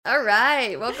All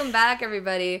right, welcome back,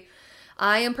 everybody.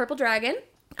 I am Purple Dragon,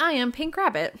 I am Pink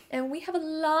Rabbit, and we have a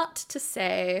lot to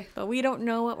say. but we don't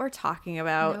know what we're talking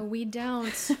about. No, we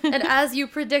don't. And as you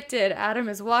predicted, Adam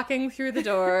is walking through the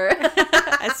door.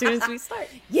 As soon as we start.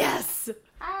 Yes.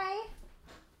 Hi.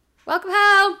 Welcome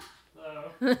home.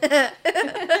 Hello.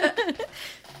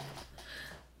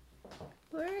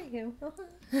 Where are you? Okay.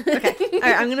 All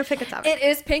right, I'm going to pick a topic. It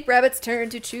is Pink Rabbit's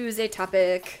turn to choose a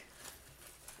topic.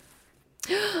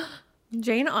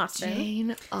 Jane Austen.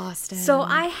 Jane Austen. So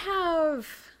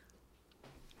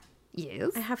Yes.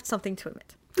 I have something to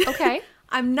admit. Okay.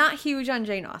 I'm not huge on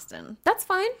Jane Austen. That's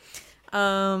fine.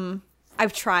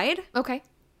 I've tried, Okay.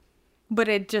 but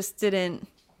it just didn't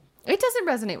It doesn't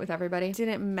resonate with everybody.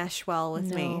 mesh well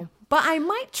with me. No. But I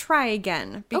might try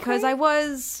again because Okay. I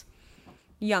was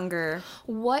younger.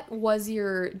 What was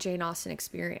your Jane Austen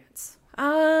experience?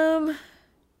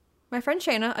 My friend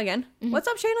Shayna again. What's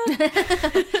up,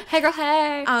 Shayna? Hey, girl,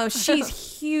 hey. Oh,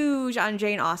 she's huge on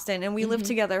Jane Austen, and we lived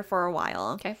together for a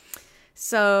while. Okay.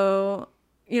 So,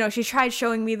 she tried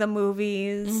showing me the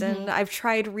movies, and I've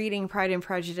tried reading Pride and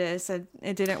Prejudice, and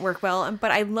it didn't work well.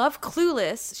 But I love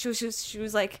Clueless. She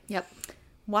was like, Yep.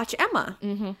 watch Emma.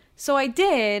 So I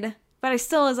did, but I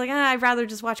still was like, I'd rather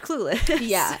just watch Clueless.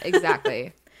 Yeah,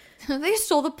 exactly. They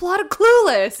stole the plot of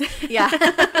Clueless. Yeah.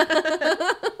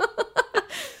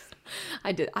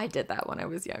 I did that when I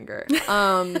was younger.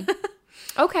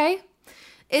 Okay.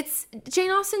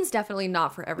 Jane Austen's definitely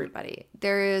not for everybody.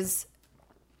 There is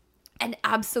an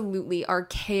absolutely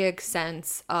archaic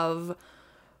sense of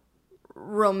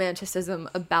romanticism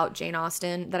about Jane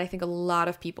Austen that I think a lot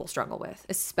of people struggle with,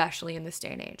 especially in this day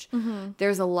and age.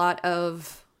 There's a lot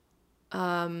of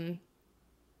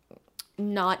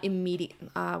not immediate,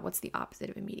 what's the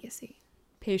opposite of immediacy?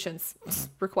 Patience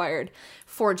required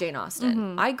for Jane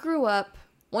Austen. I grew up,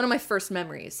 one of my first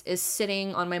memories is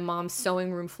sitting on my mom's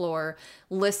sewing room floor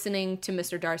listening to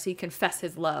Mr. Darcy confess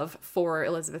his love for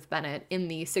Elizabeth Bennet in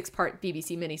the 6-part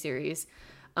BBC miniseries,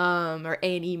 or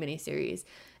A&E miniseries,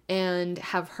 and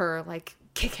have her like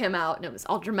kick him out, and it was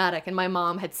all dramatic, and my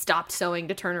mom had stopped sewing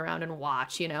to turn around and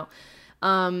watch,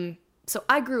 So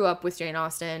I grew up with Jane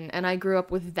Austen, and I grew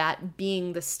up with that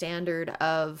being the standard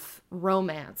of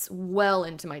romance well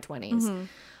into my 20s.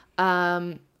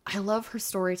 I love her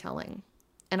storytelling,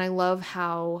 and I love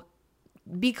how,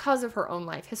 because of her own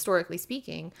life, historically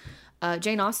speaking,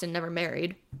 Jane Austen never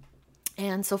married.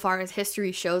 And so far as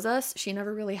history shows us, she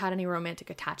never really had any romantic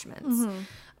attachments.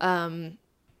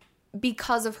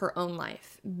 Because of her own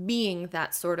life, being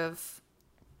that sort of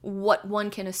what one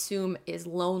can assume is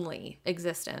lonely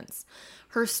existence.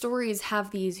 Her stories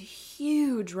have these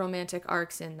huge romantic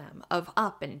arcs in them of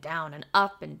up and down and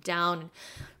up and down, and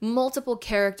multiple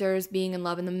characters being in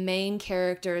love, and the main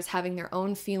characters having their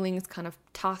own feelings kind of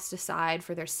tossed aside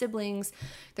for their siblings.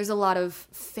 There's a lot of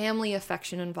family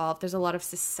affection involved. There's a lot of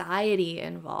society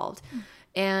involved.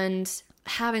 And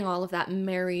having all of that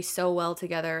marry so well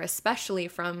together, especially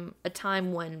from a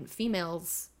time when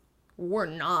females were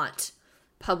not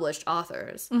published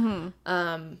authors,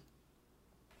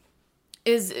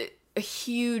 is a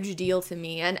huge deal to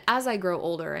me. And as I grow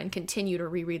older and continue to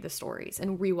reread the stories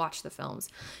and rewatch the films,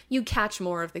 you catch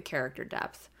more of the character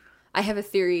depth. I have a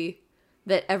theory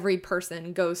that every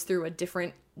person goes through a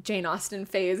different Jane Austen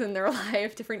phase in their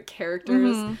life, different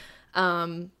characters.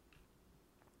 And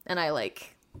I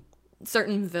like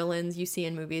certain villains you see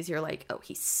in movies, you're like, oh,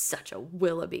 he's such a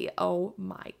Willoughby. Oh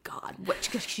my God, which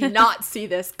could you not see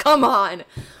this? Come on.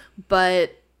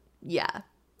 But yeah,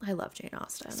 I love Jane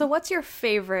Austen. So what's your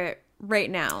favorite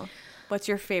right now? What's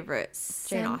your favorite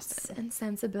Jane Sense Austen? and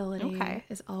Sensibility Okay.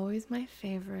 is always my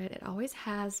favorite. It always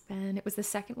has been. It was the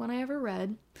second one I ever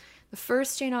read. The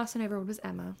first Jane Austen I ever read was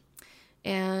Emma.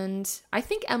 And I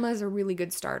think Emma is a really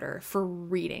good starter for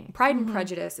reading. Pride and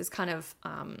Prejudice is kind of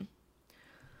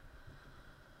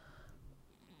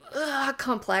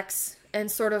complex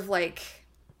and sort of like,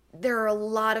 there are a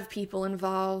lot of people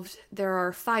involved. There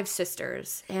are 5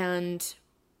 sisters and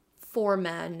 4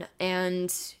 men,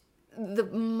 and the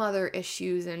mother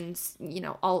issues, and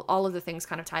all of the things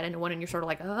kind of tied into one, and you're sort of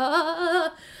like, I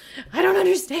don't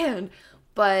understand.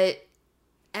 But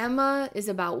Emma is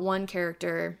about one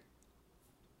character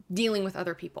dealing with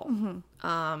other people.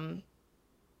 But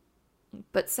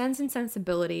Sense and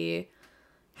Sensibility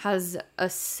has a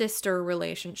sister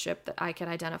relationship that I can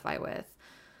identify with.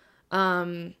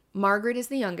 Margaret is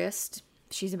the youngest.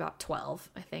 She's about 12,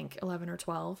 I think, 11 or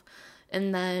 12.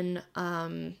 And then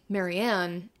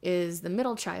Marianne is the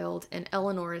middle child, and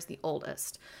Eleanor is the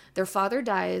oldest. Their father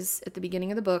dies at the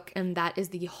beginning of the book, and that is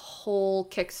the whole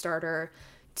Kickstarter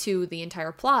to the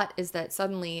entire plot is that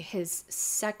suddenly his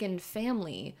second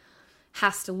family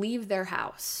has to leave their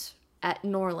house at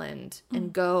Norland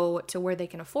and go to where they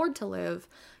can afford to live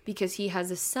because he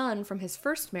has a son from his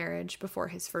first marriage before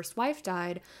his first wife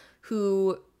died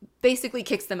who basically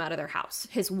kicks them out of their house.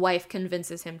 His wife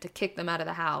convinces him to kick them out of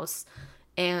the house,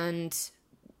 and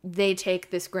they take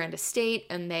this grand estate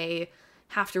and they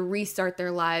have to restart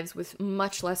their lives with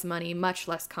much less money, much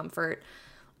less comfort.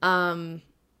 But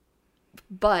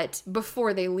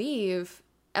before they leave,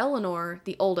 Eleanor,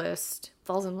 the oldest,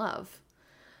 falls in love.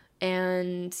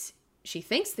 And she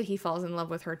thinks that he falls in love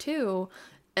with her too.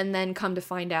 And then come to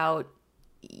find out,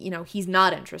 he's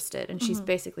not interested. And she's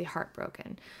basically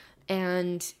heartbroken.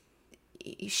 And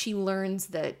she learns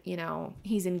that,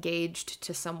 he's engaged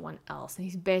to someone else. And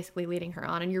he's basically leading her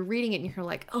on. And you're reading it and you're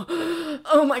like,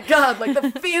 oh my God, like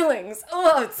the feelings.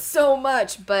 Oh, it's so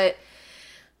much. But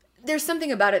there's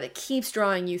something about it that keeps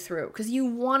drawing you through. Because you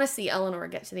want to see Eleanor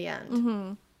get to the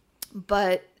end.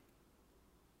 But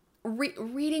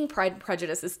reading Pride and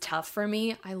Prejudice is tough for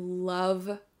me. I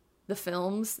love the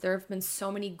films. There have been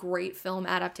so many great film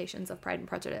adaptations of Pride and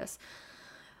Prejudice.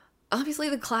 Obviously,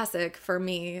 the classic for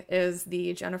me is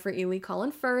the Jennifer Ely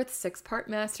Colin Firth 6-part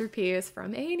masterpiece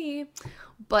from A&E.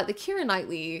 But the Keira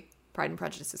Knightley Pride and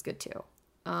Prejudice is good too.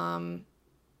 I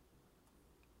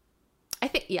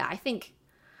think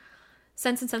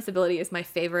Sense and Sensibility is my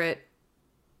favorite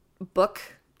book,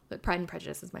 but Pride and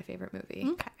Prejudice is my favorite movie.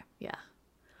 Okay. Yeah.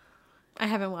 I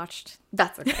haven't watched.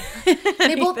 That's okay.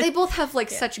 They both have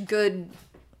such good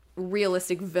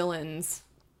realistic villains.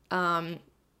 They're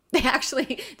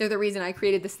the reason I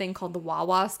created this thing called the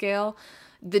Wawa scale.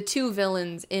 The two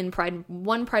villains in Pride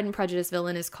and Prejudice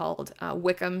villain is called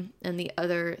Wickham, and the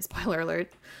other, spoiler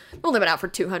alert, only been out for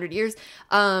 200 years.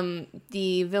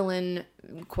 The villain,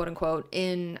 quote unquote,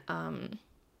 in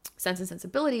Sense and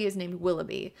Sensibility is named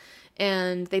Willoughby,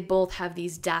 and they both have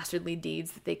these dastardly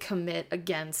deeds that they commit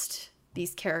against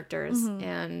these characters,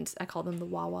 and I call them the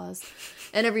Wawas.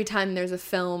 And every time there's a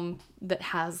film that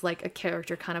has a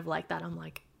character kind of like that, I'm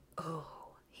like, oh,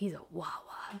 he's a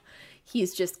Wawa.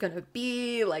 He's just gonna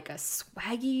be a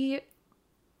swaggy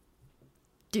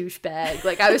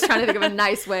douchebag. I was trying to think of a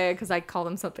nice way because I call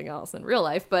them something else in real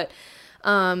life, but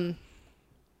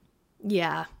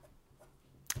yeah.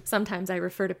 Sometimes I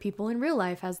refer to people in real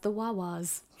life as the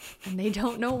Wawas, and they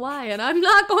don't know why, and I'm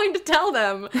not going to tell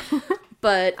them.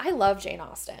 But I love Jane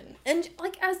Austen. And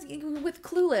as with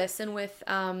Clueless and with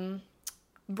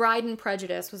Bride and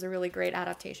Prejudice was a really great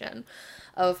adaptation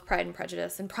of Pride and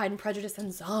Prejudice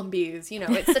and zombies.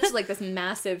 It's such this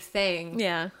massive thing.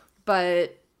 Yeah.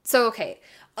 But so okay,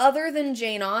 other than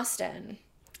Jane Austen,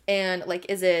 and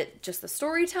is it just the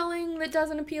storytelling that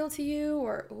doesn't appeal to you,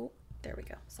 or there we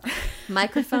go. Sorry.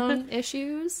 Microphone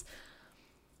issues?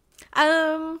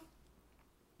 Or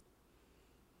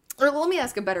let me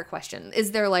ask a better question.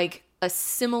 Is there a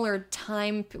similar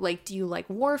time, do you like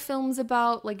war films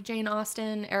about Jane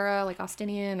Austen era,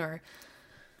 Austinian, or?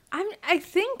 I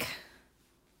think.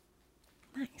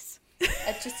 Nice.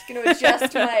 I'm just going to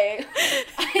adjust my.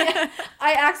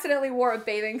 I accidentally wore a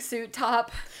bathing suit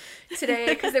top today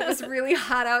because it was really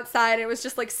hot outside. It was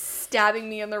just stabbing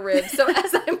me in the ribs. So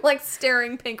as I'm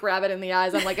staring Pink Rabbit in the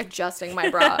eyes, I'm adjusting my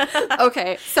bra.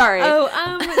 Okay, sorry.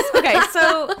 Okay,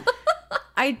 so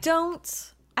I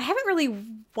haven't really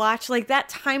watched that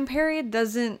time period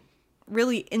doesn't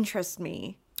really interest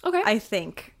me. Okay. I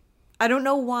think. I don't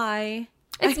know why.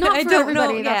 It's not for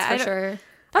everybody, that's for sure.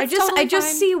 I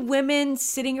just see women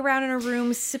sitting around in a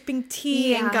room sipping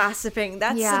tea and gossiping.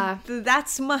 That's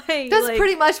my. That's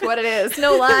pretty much what it is.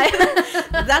 No lie.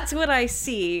 That's what I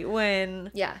see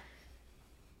when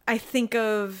I think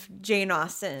of Jane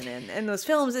Austen and those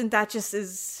films, and that just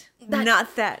is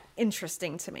not that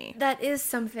interesting to me. That is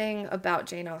something about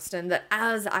Jane Austen that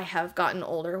as I have gotten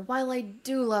older, while I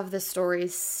do love the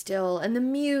stories still, and the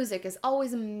music is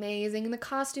always amazing, and the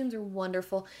costumes are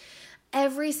wonderful.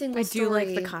 Every single story. I do like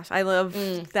the costume. I love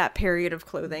that period of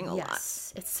clothing a lot.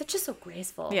 It's just so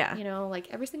graceful. Yeah.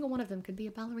 Every single one of them could be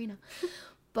a ballerina.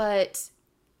 But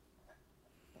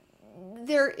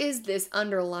there is this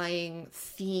underlying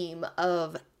theme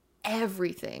of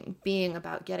everything being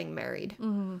about getting married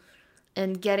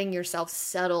and getting yourself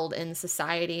settled in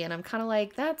society. And I'm kind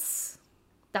of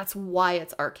that's why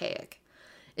it's archaic,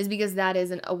 is because that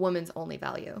isn't a woman's only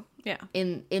value. Yeah.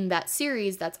 In that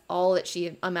series, that's all that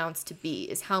she amounts to be,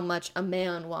 is how much a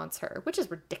man wants her, which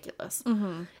is ridiculous,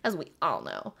 as we all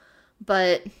know.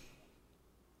 But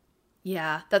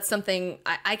yeah, that's something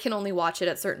I can only watch it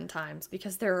at certain times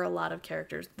because there are a lot of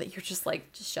characters that you're just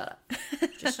just shut up.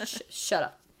 Just shut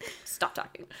up. Stop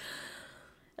talking.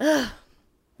 Ugh.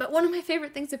 But one of my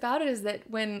favorite things about it is that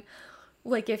when,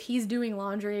 like, if he's doing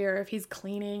laundry or if he's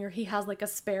cleaning or he has, like, a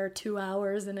spare 2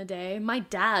 hours in a day, my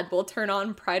dad will turn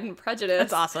on Pride and Prejudice.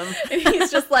 That's awesome. And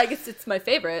he's just like, it's my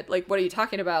favorite. Like, what are you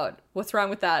talking about? What's wrong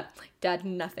with that? Like, Dad,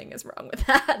 nothing is wrong with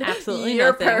that. Absolutely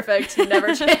You're nothing. perfect.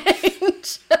 Never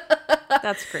change.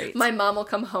 That's great. My mom will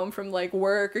come home from, like,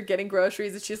 work or getting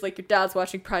groceries, and she's like, your dad's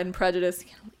watching Pride and Prejudice.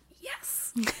 And I'm like,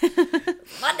 yes.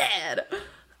 My dad.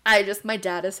 My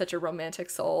dad is such a romantic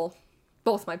soul.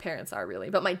 Both my parents are, really,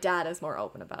 but my dad is more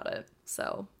open about it.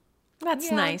 So That's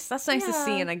yeah. nice. That's nice to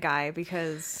see Yeah. in a guy,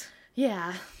 because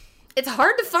yeah, it's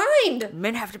hard to find.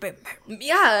 men have to be.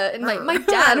 Yeah, and my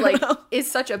dad, I like, don't know. is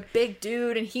such a big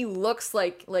dude, and he looks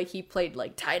like he played,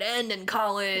 like, tight end in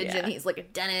college, Yeah. and he's, like, a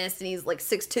dentist, and he's, like,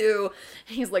 6'2",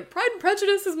 and he's like, Pride and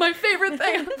Prejudice is my favorite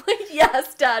thing. I'm like,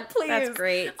 yes, Dad, please. That's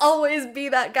great. Always be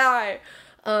that guy.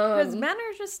 Because men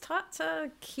are just taught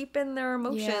to keep in their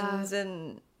emotions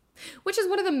and. Which is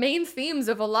one of the main themes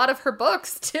of a lot of her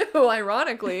books, too,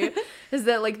 ironically, is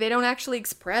that, like, they don't actually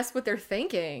express what they're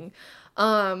thinking.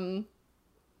 And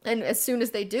as soon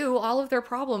as they do, all of their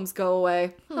problems go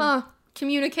away. Huh.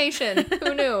 Communication.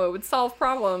 Who knew? It would solve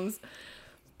problems.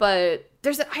 But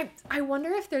I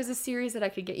wonder if there's a series that I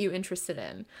could get you interested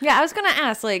in. Yeah, I was gonna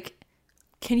ask, like,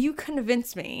 can you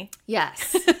convince me?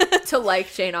 Yes. To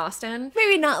like Jane Austen.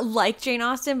 Maybe not like Jane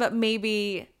Austen, but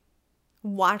maybe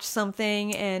watch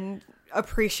something and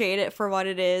appreciate it for what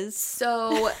it is.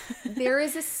 So there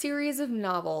is a series of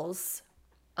novels.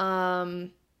 I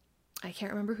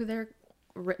can't remember who they're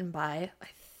written by. I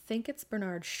think it's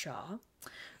Bernard Shaw.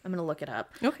 I'm gonna look it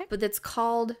up. Okay. But it's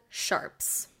called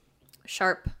Sharps.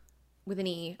 Sharp with an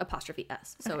E apostrophe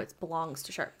S. So Okay. it belongs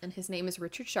to Sharp. And his name is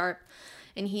Richard Sharp.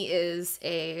 And he is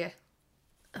I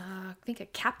think a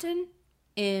captain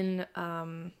in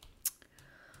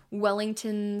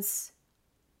Wellington's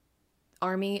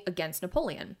army against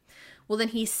Napoleon. Well, then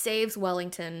he saves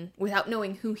Wellington without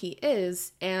knowing who he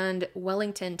is, and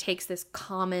Wellington takes this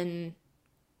common,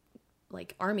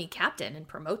 like, army captain and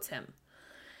promotes him.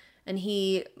 And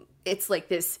it's like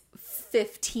this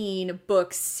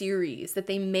 15-book series that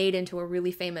they made into a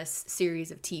really famous series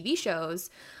of TV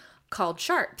shows called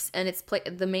Sharps. And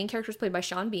the main character is played by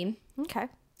Sean Bean. Okay.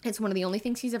 It's one of the only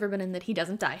things he's ever been in that he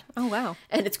doesn't die. Oh, wow.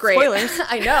 And it's great. Spoilers.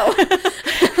 I know.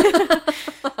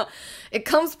 It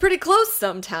comes pretty close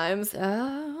sometimes.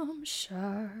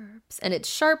 Sharps. And it's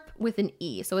Sharp with an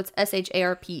E. So it's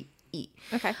SHARPE.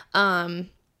 Okay. And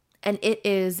it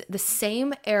is the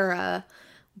same era,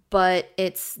 but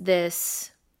it's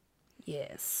this,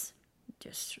 yes,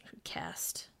 just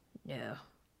cast, no,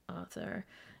 author,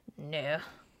 no.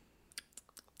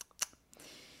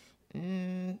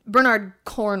 Bernard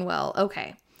Cornwell.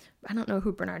 Okay. I don't know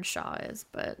who Bernard Shaw is,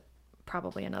 but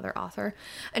probably another author.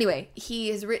 Anyway, he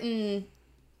has written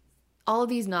all of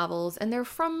these novels, and they're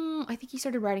from, I think he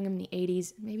started writing them in the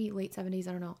 80s, maybe late 70s,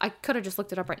 I don't know. I could have just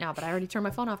looked it up right now, but I already turned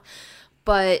my phone off.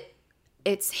 But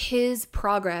it's his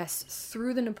progress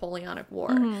through the Napoleonic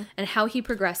War and how he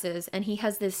progresses, and he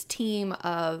has this team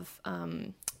of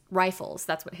rifles.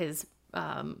 That's what his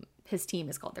team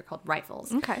is called. They're called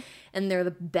Rifles. Okay. And they're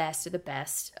the best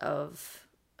of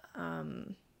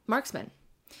marksmen.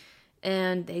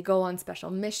 And they go on special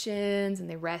missions and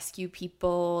they rescue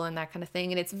people and that kind of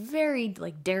thing. And it's very,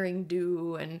 like, daring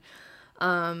do. And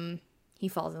he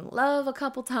falls in love a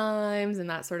couple times and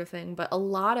that sort of thing. But a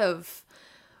lot of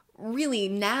really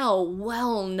now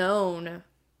well-known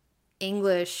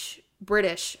British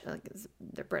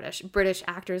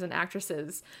actors and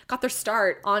actresses got their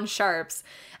start on Sharps,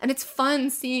 and it's fun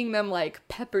seeing them, like,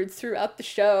 peppered throughout the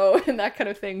show and that kind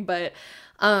of thing. But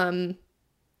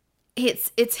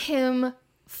it's him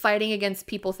fighting against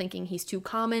people thinking he's too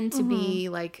common to be,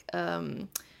 like,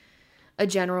 a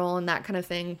general and that kind of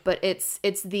thing. But it's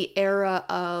the era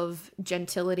of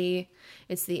gentility,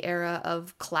 it's the era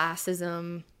of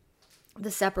classism, the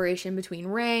separation between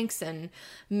ranks and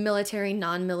military,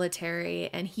 non-military,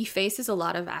 and he faces a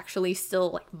lot of actually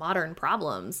still, like, modern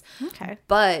problems. Okay.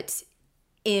 But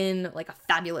in, like, a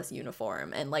fabulous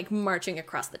uniform and, like, marching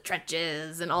across the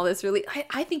trenches and all this. Really,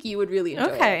 I think you would really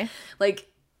enjoy Okay. it. Like,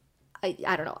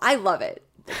 I don't know. I love it.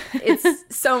 It's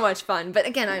so much fun. But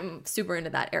again, I'm super into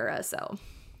that era, so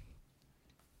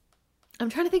I'm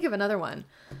trying to think of another one,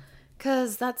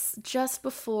 because that's just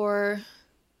before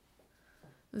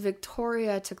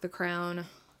Victoria took the crown.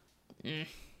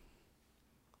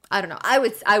 I don't know. I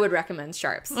would recommend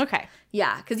Sharps. Okay.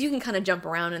 Yeah, because you can kind of jump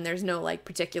around and there's no, like,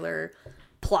 particular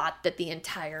plot that the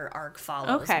entire arc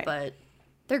follows. Okay. But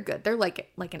they're good. They're like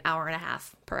an hour and a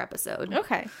half per episode.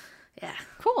 Okay. Yeah.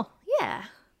 Cool. Yeah.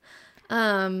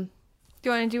 Do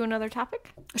you want to do another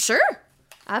topic? Sure.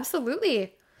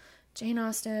 absolutely. Jane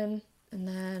Austen, and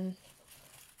then...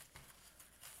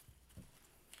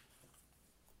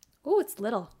 Oh, it's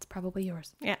little. It's probably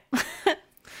yours. Yeah.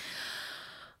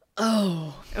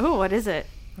 Oh, Oh, what is it?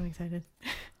 I'm excited.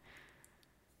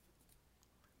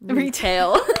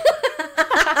 Retail.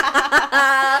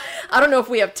 I don't know if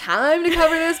we have time to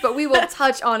cover this, but we will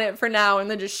touch on it for now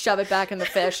and then just shove it back in the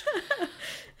fish.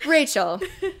 Rachel,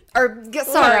 or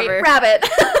sorry, Whatever. Rabbit.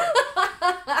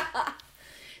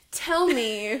 Tell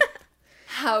me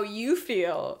how you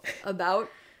feel about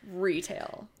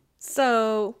retail.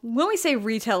 So when we say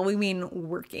retail, we mean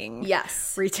working.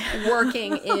 Yes. Retail.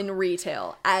 Working in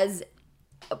retail as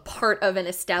a part of an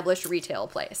established retail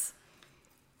place.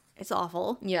 It's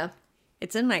awful. Yeah.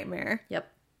 It's a nightmare.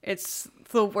 Yep. It's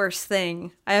the worst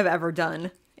thing I have ever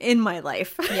done in my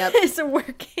life. Yep. It's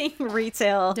working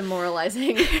retail.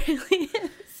 Demoralizing. It really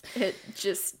is. It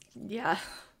just, yeah.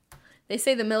 They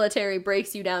say the military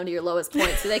breaks you down to your lowest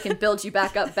point so they can build you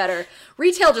back up better.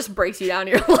 Retail just breaks you down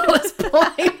to your lowest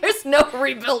point. There's no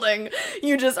rebuilding.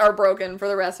 You just are broken for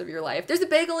the rest of your life. There's a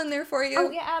bagel in there for you. Oh,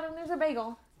 yeah, Adam, there's a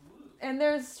bagel. And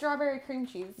there's strawberry cream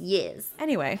cheese. Yes.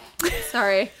 Anyway.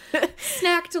 Sorry.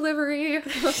 Snack delivery.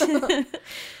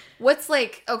 What's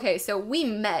like, okay, so we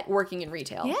met working in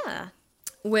retail. Yeah.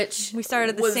 Which We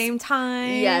started at the same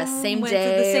time. Yes, same went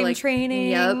day. To the same like,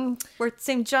 training. Yep. Worked the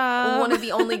same job. One of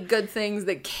the only good things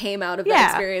that came out of that Yeah.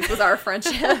 experience was our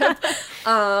friendship.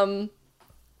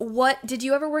 What did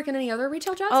you ever work in any other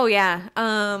retail jobs? Oh, yeah.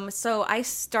 So I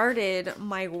started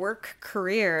my work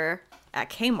career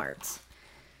at Kmart.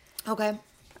 Okay.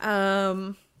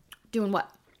 Doing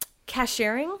what?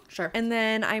 Cashiering. Sure. And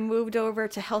then I moved over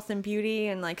to health and beauty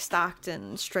and like stocked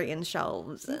and straightened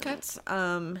shelves. And, Okay.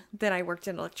 then I worked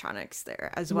in electronics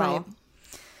there as well.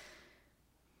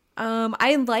 Right.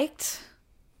 I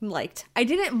liked. I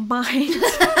didn't mind.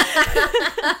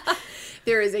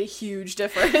 There is a huge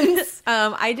difference.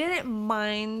 I didn't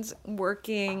mind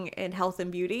working in health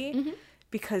and beauty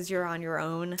because you're on your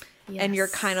own and you're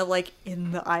Yes. kind of like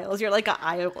in the aisles. You're like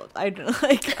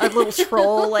like a little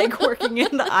troll, like working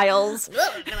in the aisles.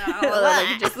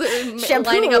 Like just Shampoo.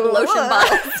 lining up lotion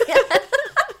bottles.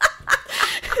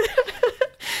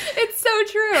 It's so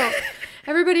true.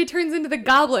 Everybody turns into the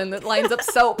goblin that lines up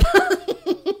soap.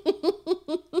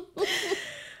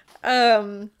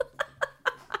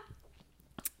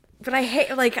 But I hate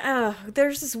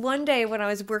there's this one day when I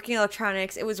was working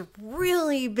electronics, it was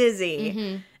really busy.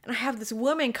 And I have this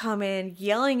woman come in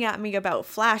yelling at me about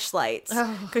flashlights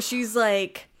because she's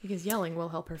like, Because yelling will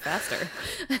help her faster.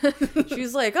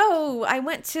 she's like, oh, I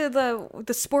went to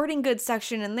the sporting goods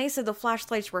section and they said the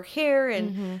flashlights were here,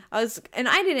 and I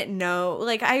didn't know,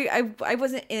 like I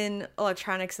wasn't in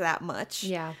electronics that much.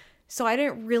 Yeah. So I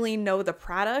didn't really know the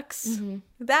products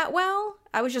that well.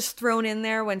 I was just thrown in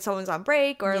there when someone's on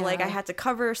break or like I Yeah. had to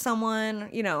cover someone,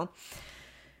 And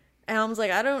I was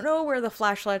like, I don't know where the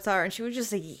flashlights are. And she was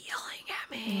just like yelling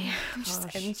at me.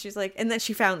 And she's like, and then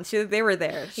they were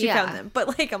there. She Yeah. found them.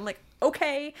 But like, I'm like,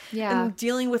 okay. Yeah. And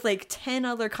dealing with like 10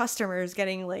 other customers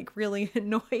getting like really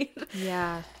annoyed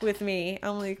Yeah. with me.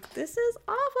 I'm like, this is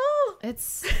awful.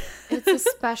 It's a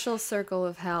special circle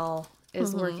of hell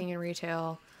is working in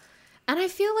retail. And I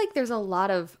feel like there's a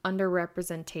lot of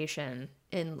underrepresentation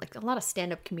in, like, a lot of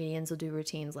stand-up comedians will do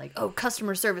routines like, oh,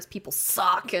 customer service people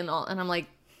suck and all. And I'm like,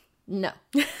 no.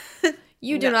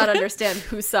 You do not understand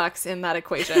who sucks in that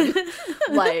equation.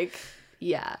 Like,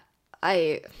 yeah.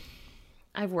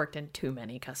 I've worked in too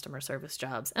many customer service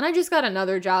jobs. And I just got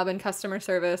another job in customer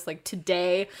service like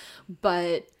today,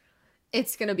 but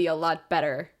it's going to be a lot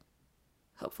better.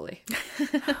 Hopefully.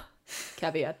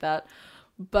 Caveat that.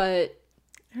 But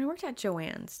And I worked at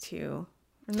Joann's too.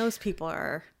 And those people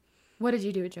are what did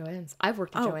you do at Joann's? I've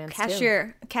worked at Joann's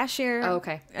cashier. Oh,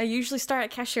 okay. I usually start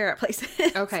at cashier at places. too.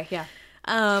 Okay, yeah.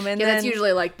 And Yeah, then that's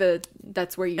usually like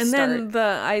that's where you and start.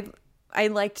 then I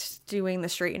liked doing the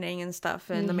straightening and stuff,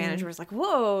 and the manager was like,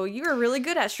 "Whoa, you are really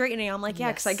good at straightening." I'm like, "Yeah,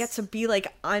 because I get Yes. to be like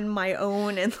on my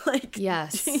own and like,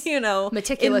 Yes. in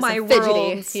Meticulous my and fidgety.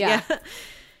 world." Yeah.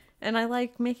 And I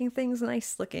like making things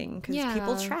nice looking because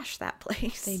people Yeah. trash that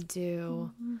place. They do.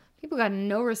 People got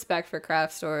no respect for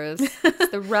craft stores. It's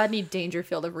the Rodney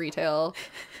Dangerfield of retail.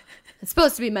 It's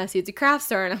supposed to be messy. It's a craft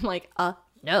store. And I'm like,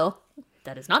 no,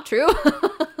 that is not true.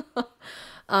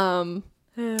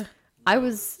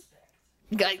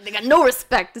 They got no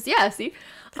respect. Yeah, see?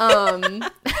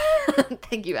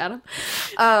 Thank you, Adam.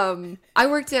 I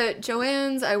worked at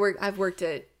Joann's. I've worked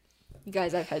at, you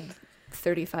guys, I've had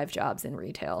 35 jobs in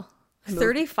retail.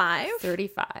 35.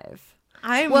 35.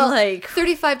 I'm Well, like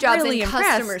 35 jobs really in impressed.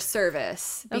 customer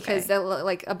service because Okay.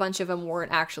 like a bunch of them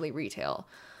weren't actually retail.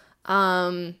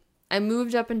 I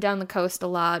moved up and down the coast a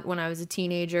lot when I was a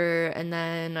teenager, and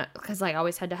then because I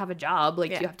always had to have a job,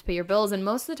 like you have to pay your bills, and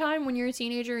most of the time when you're a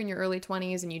teenager in your early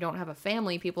 20s and you don't have a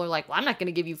family, people are like, well, I'm not going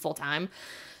to give you full time,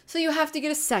 so you have to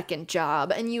get a second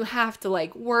job, and you have to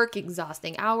like work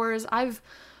exhausting hours. I've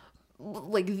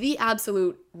like the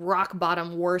absolute rock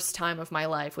bottom worst time of my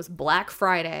life was Black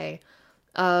Friday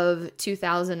of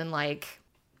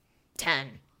 2010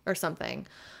 or something,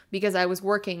 because I was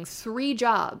working 3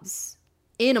 jobs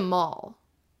in a mall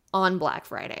on Black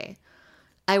Friday.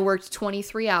 I worked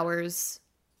 23 hours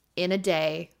in a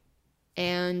day,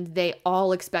 and they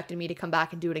all expected me to come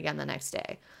back and do it again the next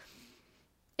day.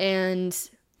 And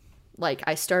like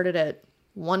I started at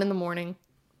 1 a.m.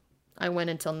 I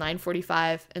went until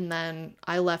 9:45, and then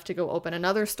I left to go open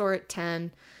another store at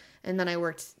 10, and then I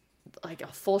worked like a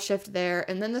full shift there,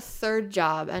 and then the third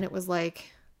job, and it was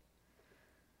like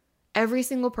every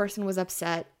single person was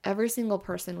upset. Every single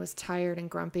person was tired and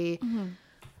grumpy. Mm-hmm.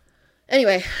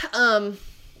 Anyway,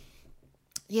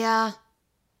 yeah,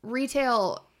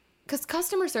 retail, because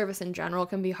customer service in general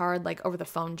can be hard, like over the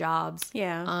phone jobs.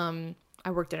 Yeah. I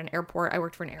worked at an airport. I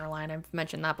worked for an airline. I've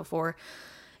mentioned that before.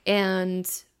 And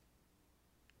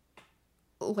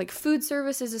like food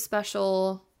service is a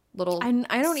special little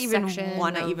I don't even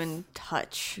want to of, even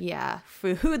touch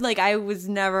food. Like I was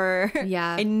never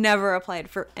Yeah. I never applied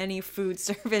for any food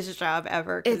service job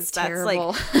ever, It's that's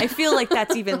terrible. like I feel like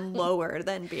that's even lower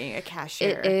than being a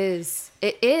cashier. It is.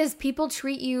 People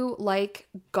treat you like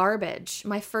garbage.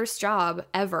 My first job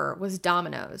ever was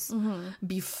Domino's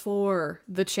before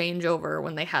the changeover,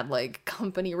 when they had like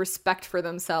company respect for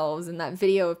themselves, and that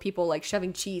video of people like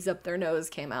shoving cheese up their nose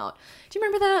came out. Do you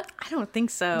remember that? I don't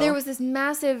think so. There was this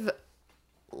massive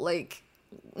like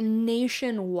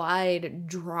nationwide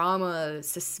drama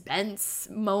suspense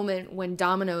moment when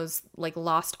Domino's like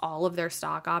lost all of their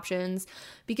stock options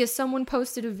because someone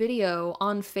posted a video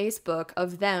on Facebook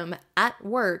of them at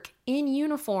work in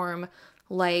uniform,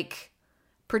 like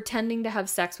pretending to have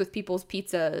sex with people's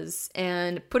pizzas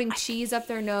and putting cheese up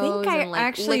their nose and like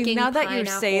actually, licking now that you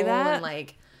say that, and,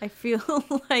 like, I feel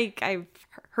like I've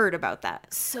heard about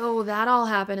that. so that all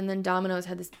happened, and then Domino's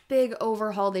had this big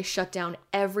overhaul. They shut down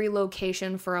every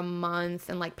location for a month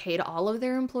and like paid all of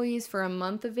their employees for a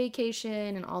month of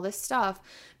vacation and all this stuff.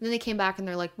 And then they came back and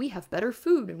they're like, we have better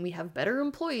food and we have better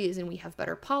employees and we have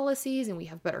better policies and we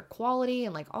have better quality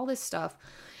and like all this stuff.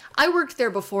 I worked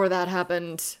there before that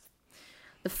happened.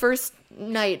 The first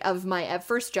night of my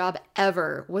first job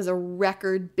ever was a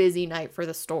record busy night for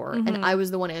the store, and I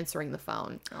was the one answering the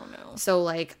phone. Oh, no. So,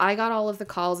 like, I got all of the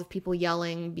calls of people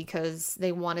yelling because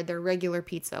they wanted their regular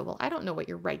pizza. Well, I don't know what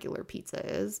your regular pizza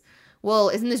is. Well,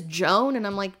 isn't this Joan? And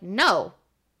I'm like, no.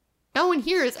 No one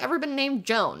here has ever been named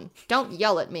Joan. Don't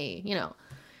yell at me. You know,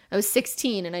 I was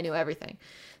 16 and I knew everything.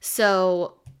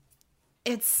 So,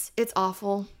 it's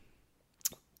awful.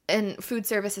 And food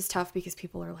service is tough because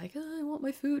people are like, oh, I want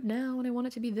my food now and I want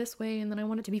it to be this way and then I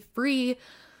want it to be free.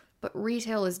 But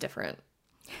retail is different.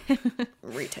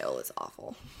 Retail is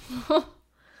awful.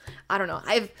 I don't know.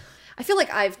 I feel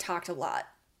like I've talked a lot.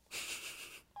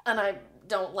 And I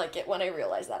don't like it when I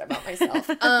realize that about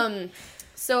myself.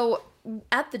 So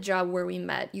at the job where we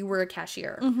met, you were a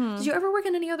cashier. Mm-hmm. Did you ever work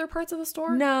in any other parts of the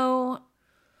store? No.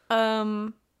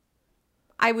 I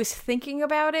was thinking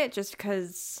about it just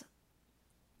because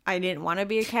I didn't want to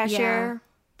be a cashier,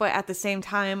 but at the same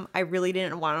time, I really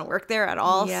didn't want to work there at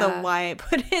all. Yeah. So why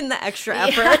put in the extra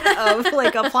effort of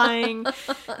like applying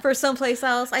for someplace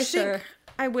else? I think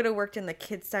I would have worked in the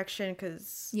kids section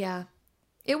because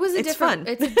it was it's fun.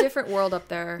 It's a different world up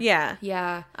there. Yeah.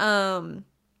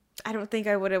 I don't think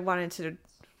I would have wanted to.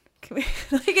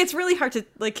 Like it's really hard to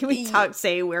like. Can we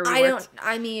say where we worked?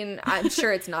 I mean, I'm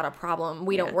sure it's not a problem.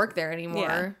 We don't work there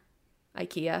anymore. Yeah.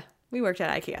 IKEA. We worked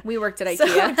at IKEA.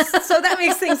 So that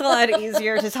makes things a lot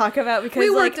easier to talk about because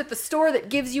we worked at the store that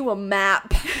gives you a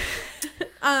map.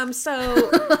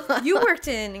 So you worked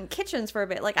in kitchens for a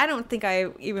bit. Like I don't think I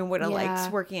even would have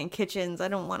liked working in kitchens. I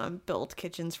don't want to build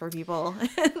kitchens for people.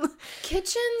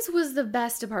 Kitchens was the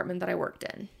best department that I worked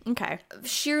in. Okay.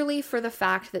 Sheerly for the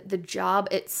fact that the job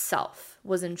itself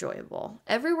was enjoyable.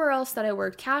 Everywhere else that I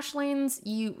worked, cash lanes,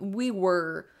 we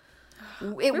were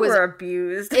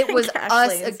abused. It was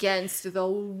us against the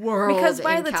world. Because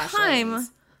by the time,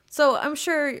 so I'm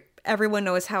sure everyone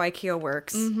knows how IKEA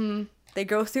works. Mm-hmm. They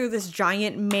go through this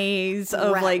giant maze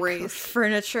of rat like race.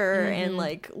 Furniture and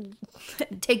like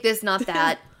take this, not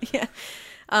that. Yeah.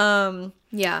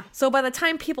 So by the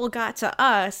time people got to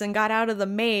us and got out of the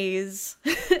maze,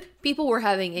 people were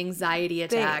having anxiety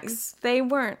attacks. They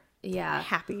weren't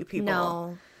happy people.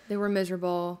 No, they were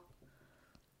miserable.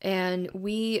 and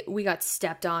we got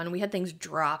stepped on. We had things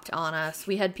dropped on us.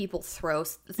 We had people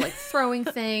throwing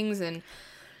things, and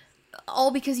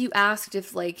all because you asked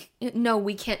if like, no,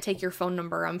 we can't take your phone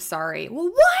number. I'm sorry. Well,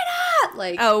 why not?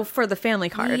 Like, Oh, for the family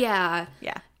card. yeah.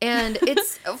 Yeah. And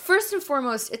it's first and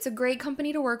foremost, it's a great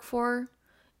company to work for.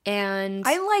 And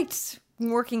I liked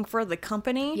working for the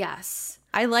company. yes,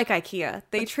 I like IKEA.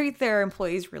 They treat their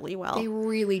employees really well. they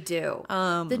really do.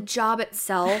 The job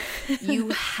itself, you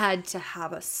had to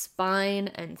have a spine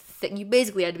and you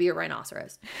basically had to be a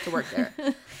rhinoceros to work there.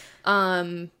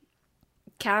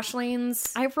 Cash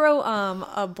lanes. I wrote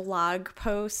a blog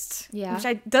post, Yeah.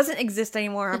 which doesn't exist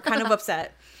anymore. I'm kind of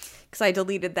upset because I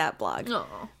deleted that blog.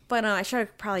 Oh. But I should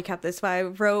have probably kept this. But I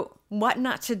wrote what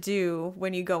not to do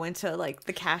when you go into like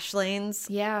the cash lanes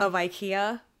Yeah. of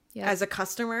IKEA Yeah. as a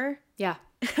customer. Yeah.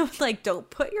 I was like, don't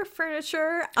put your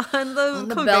furniture on the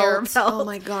The conveyor belt. belt. Oh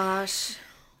my gosh.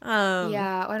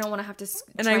 Yeah, I don't want to have to.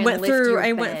 And try I went lift through. your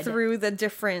I went bed. through the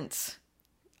different,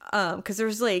 because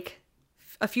there's like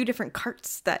a few different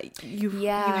carts that you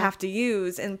have to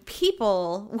use, and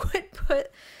people would put.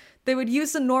 They would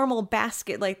use the normal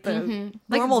basket, like the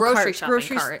normal grocery cart,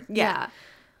 shopping cart. Yeah.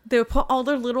 They would put all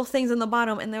their little things in the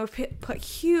bottom, and they would put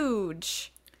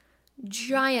huge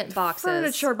Giant boxes.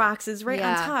 furniture boxes right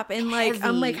on Yeah. top. And like,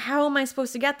 I'm like, Heavy. how am I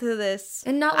supposed to get to this?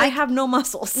 And not I like- have no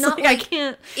muscles. Not Like, I like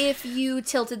can't. if you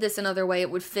tilted this another way, it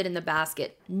would fit in the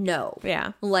basket. No.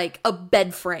 Yeah. Like a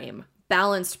bed frame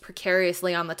balanced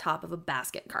precariously on the top of a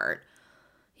basket cart.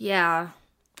 Yeah.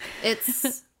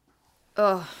 It's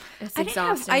it's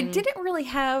exhausting. I didn't really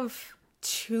have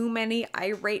too many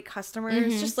irate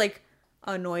customers, just like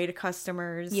annoyed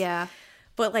customers. Yeah.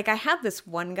 But like I had this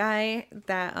one guy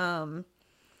that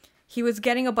he was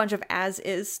getting a bunch of as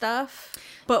is stuff,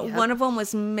 but Yep. one of them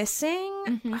was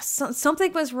missing.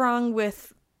 Something was wrong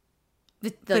with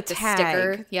The tag.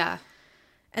 sticker. Yeah.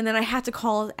 and then I had to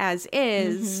call as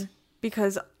is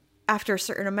because after a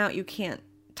certain amount you can't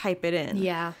type it in.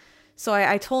 Yeah. So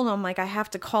I told him like I have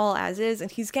to call as is,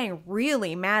 and he's getting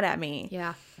really mad at me.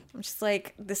 Yeah. I'm just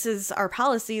like, this is our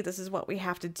policy. This is what we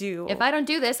have to do. If I don't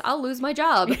do this, I'll lose my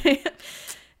job.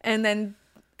 And then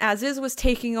as is was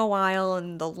taking a while,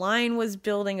 and the line was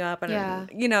building up, and Yeah.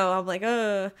 I'm like,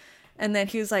 and then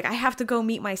he was like, I have to go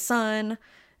meet my son. And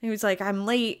he was like, I'm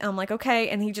late. I'm like, okay.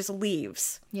 And he just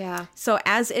leaves. Yeah. So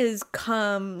as is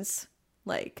comes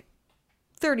like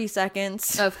 30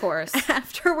 seconds Of course.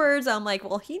 afterwards. I'm like,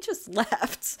 well, he just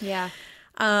left. Yeah.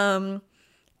 And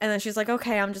then she's like,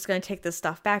 okay, I'm just going to take this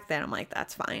stuff back then. I'm like,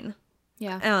 that's fine.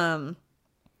 Yeah.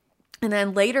 And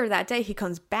then later that day he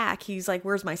comes back. He's like,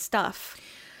 where's my stuff?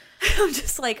 I'm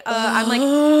just like,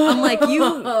 I'm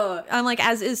like,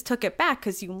 as is took it back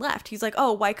because you left. He's like,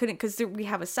 oh, why couldn't, because we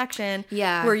have a section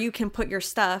Yeah. where you can put your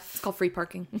stuff. It's called free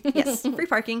parking. Yes, free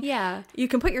parking. Yeah. You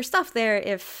can put your stuff there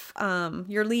if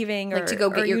you're leaving, Like or to go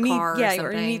get or your you need, car or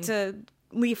or you need to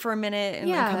leave for a minute and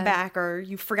then Yeah. come back, or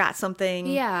you forgot something.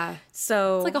 Yeah.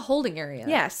 So It's like a holding area.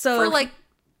 Yeah, so- for like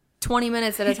 20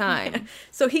 minutes at a time.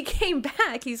 So he came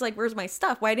back. He's like, where's my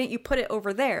stuff? Why didn't you put it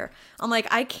over there? I'm like,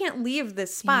 I can't leave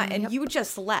this spot, and you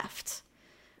just left.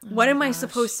 What am I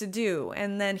supposed to do?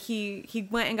 And then he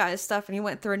went and got his stuff, and he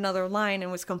went through another line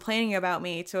and was complaining about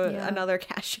me to Yeah. another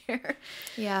cashier.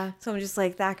 Yeah. So I'm just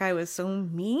like, that guy was so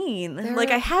mean.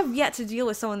 Like, I have yet to deal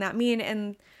with someone that mean.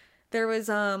 And there was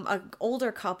a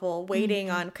older couple waiting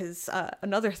on, because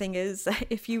another thing is that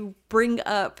if you bring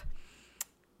up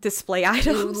display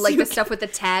items, Like the stuff with the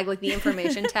tag, like the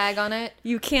information tag on it.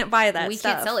 you can't buy that We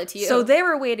stuff. can't sell it to you. So they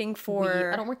were waiting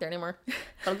for I don't work there anymore.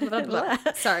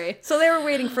 Sorry. So they were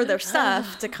waiting for their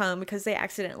stuff to come because they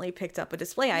accidentally picked up a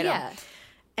display item. Yeah.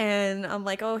 And I'm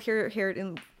like, oh, here,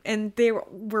 and they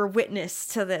were witness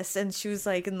to this. And she was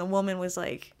like, and the woman was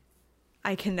like,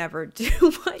 I can never do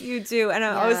what you do. And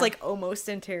I was Yeah. like almost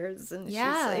in tears. And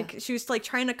Yeah. she was like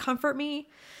trying to comfort me.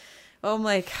 I'm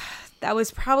like, that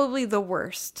was probably the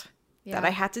worst that Yeah. I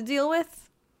had to deal with.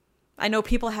 I know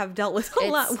people have dealt with a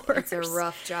lot worse. It's a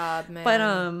rough job, man. But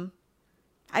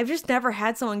I've just never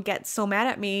had someone get so mad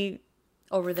at me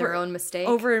over their own mistake.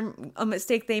 over a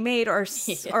mistake they made, or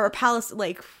or a palace,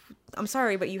 like, I'm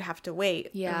sorry, but you have to wait.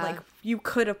 Yeah. And, like, you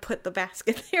could have put the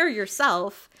basket there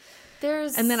yourself.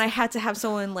 And then I had to have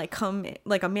someone like come,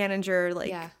 like a manager, like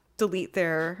Yeah. delete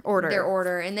their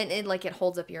order. and then it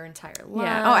holds up your entire line.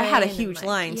 Yeah. Oh, I had a and, huge like,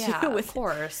 line too. yeah, With of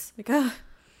course. like,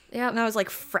 Yeah. and I was like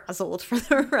frazzled for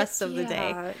the rest of the day.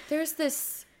 Yeah, there's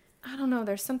this, I don't know,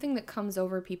 there's something that comes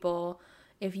over people.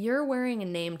 If you're wearing a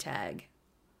name tag,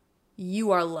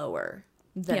 you are lower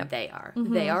than Yep. they are.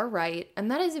 They are right. And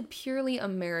that is a purely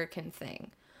American thing.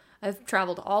 I've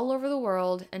traveled all over the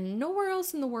world, and nowhere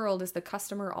else in the world is the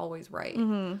customer always right.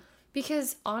 Mm-hmm.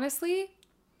 Because honestly,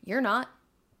 you're not.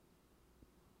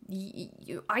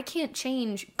 I can't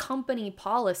change company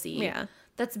policy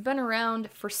that's been around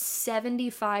for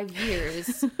 75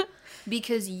 years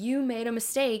because you made a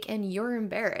mistake and you're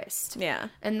embarrassed. Yeah.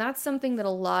 And that's something that a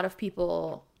lot of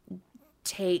people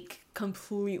take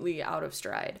completely out of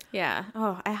stride. Yeah.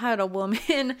 Oh, I had a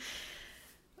woman.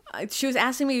 She was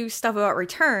asking me stuff about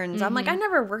returns. Mm-hmm. I'm like, I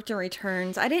never worked in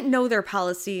returns. I didn't know their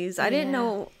policies. I didn't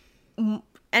know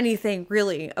anything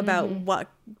really about what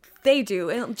they do.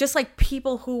 And just like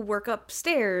people who work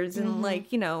upstairs and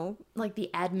like, you know, like the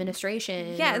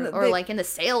administration or like in the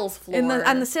sales floor.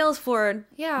 On the sales floor,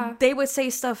 yeah, they would say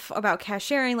stuff about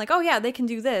cashiering like, oh yeah, they can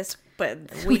do this, but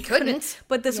we couldn't.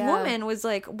 But this woman was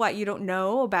like, what, you don't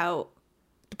know about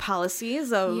the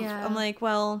policies of I'm like,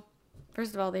 well,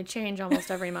 first of all, they change almost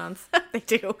every month. They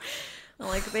do.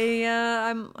 Like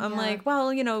I'm like,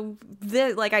 well, you know,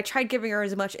 like I tried giving her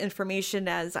as much information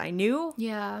as I knew.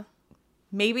 Yeah.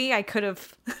 Maybe I could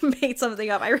have made something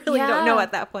up. I really don't know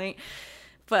at that point.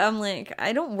 But I'm like,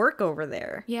 I don't work over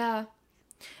there. Yeah.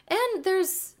 And there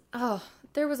was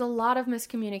a lot of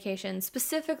miscommunication,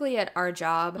 specifically at our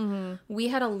job. Mm-hmm. We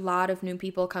had a lot of new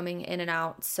people coming in and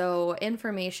out, so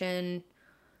information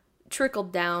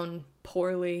trickled down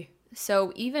poorly.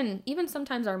 So even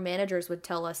sometimes our managers would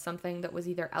tell us something that was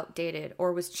either outdated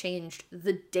or was changed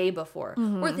the day before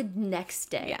or the next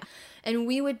day. Yeah. And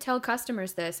we would tell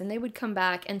customers this, and they would come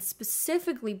back and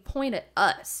specifically point at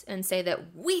us and say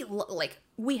that we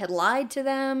had lied to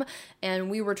them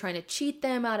and we were trying to cheat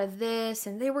them out of this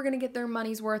and they were going to get their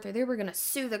money's worth or they were going to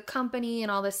sue the company and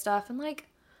all this stuff. And like,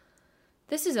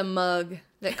 this is a mug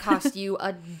that cost you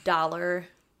 $1.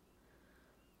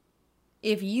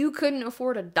 If you couldn't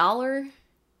afford $1,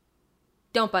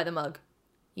 don't buy the mug,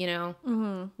 you know?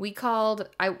 Mm-hmm. We called,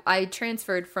 I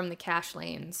transferred from the cash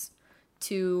lanes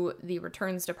to the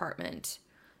returns department.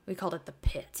 We called it the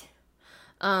pit.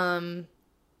 And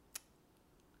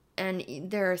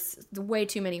there's way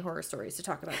too many horror stories to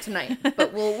talk about tonight,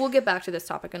 but we'll get back to this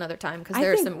topic another time because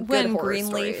there are some good horror stories.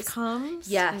 When Greenleaf comes,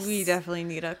 yes, we definitely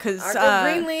need her because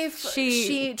Greenleaf,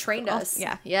 she trained us.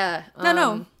 Yeah.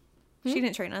 No. She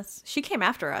didn't train us. She came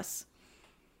after us.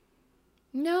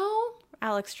 No.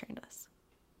 Alex trained us.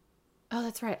 Oh,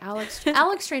 that's right.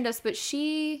 Alex trained us, but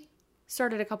she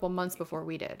started a couple months before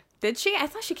we did. Did she? I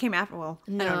thought she came after. Well,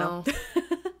 no. I don't know.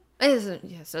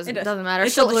 It doesn't matter.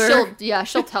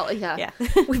 She'll tell. Yeah.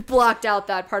 We've blocked out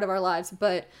that part of our lives.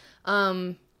 But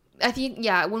I think,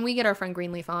 when we get our friend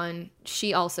Greenleaf on,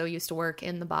 she also used to work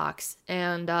in the box.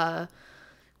 And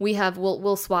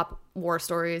we'll swap war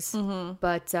stories. Mm-hmm.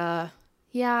 But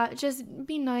just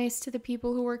be nice to the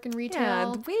people who work in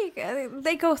retail. Yeah,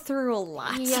 they go through a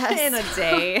lot in a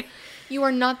day. You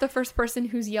are not the first person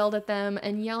who's yelled at them,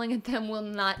 and yelling at them will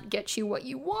not get you what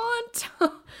you want.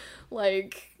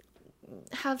 Like,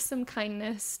 have some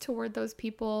kindness toward those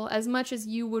people as much as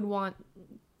you would want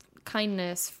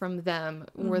kindness from them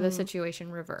were the situation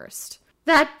reversed.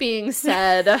 That being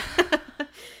said,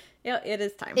 it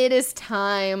is time. It is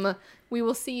time. We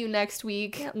will see you next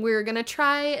week. Yep. We're going to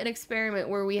try an experiment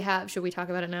where we have... Should we talk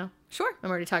about it now? Sure. I'm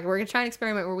already talking. We're going to try an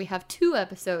experiment where we have 2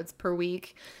 episodes per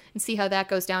week and see how that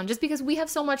goes down. Just because we have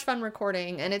so much fun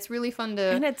recording, and it's really fun to...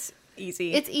 And it's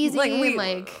easy. It's easy.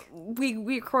 We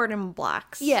record in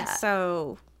blocks. Yeah.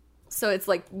 So it's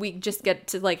like we just get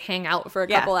to like hang out for a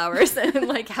couple hours and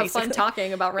like have fun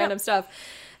talking about random stuff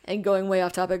and going way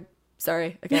off topic.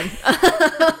 Sorry again.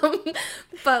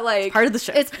 But like it's part of the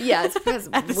show. It's because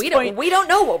we don't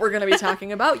know what we're going to be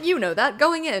talking about. You know that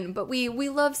going in, but we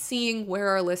love seeing where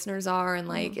our listeners are, and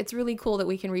like it's really cool that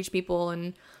we can reach people,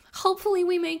 and hopefully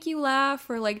we make you laugh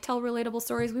or like tell relatable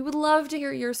stories. We would love to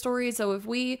hear your stories. So if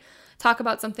we talk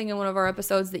about something in one of our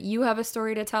episodes that you have a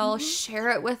story to tell, share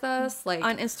it with us, like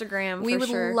on Instagram. We would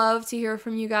love to hear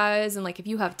from you guys, and like if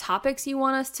you have topics you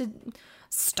want us to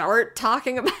start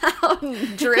talking about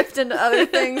and drift into other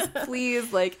things,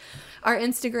 please. Like, our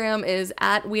Instagram is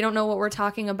at We Don't Know What We're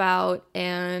Talking About,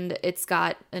 and it's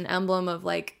got an emblem of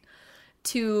like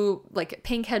 2 like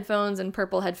pink headphones and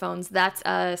purple headphones. That's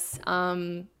us.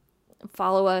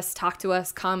 Follow us, talk to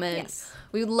us, comment. Yes.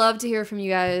 We would love to hear from you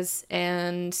guys.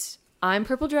 And I'm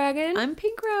Purple Dragon. I'm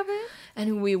Pink Rabbit.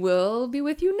 And we will be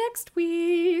with you next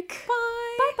week.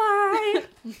 Bye.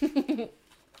 Bye-bye.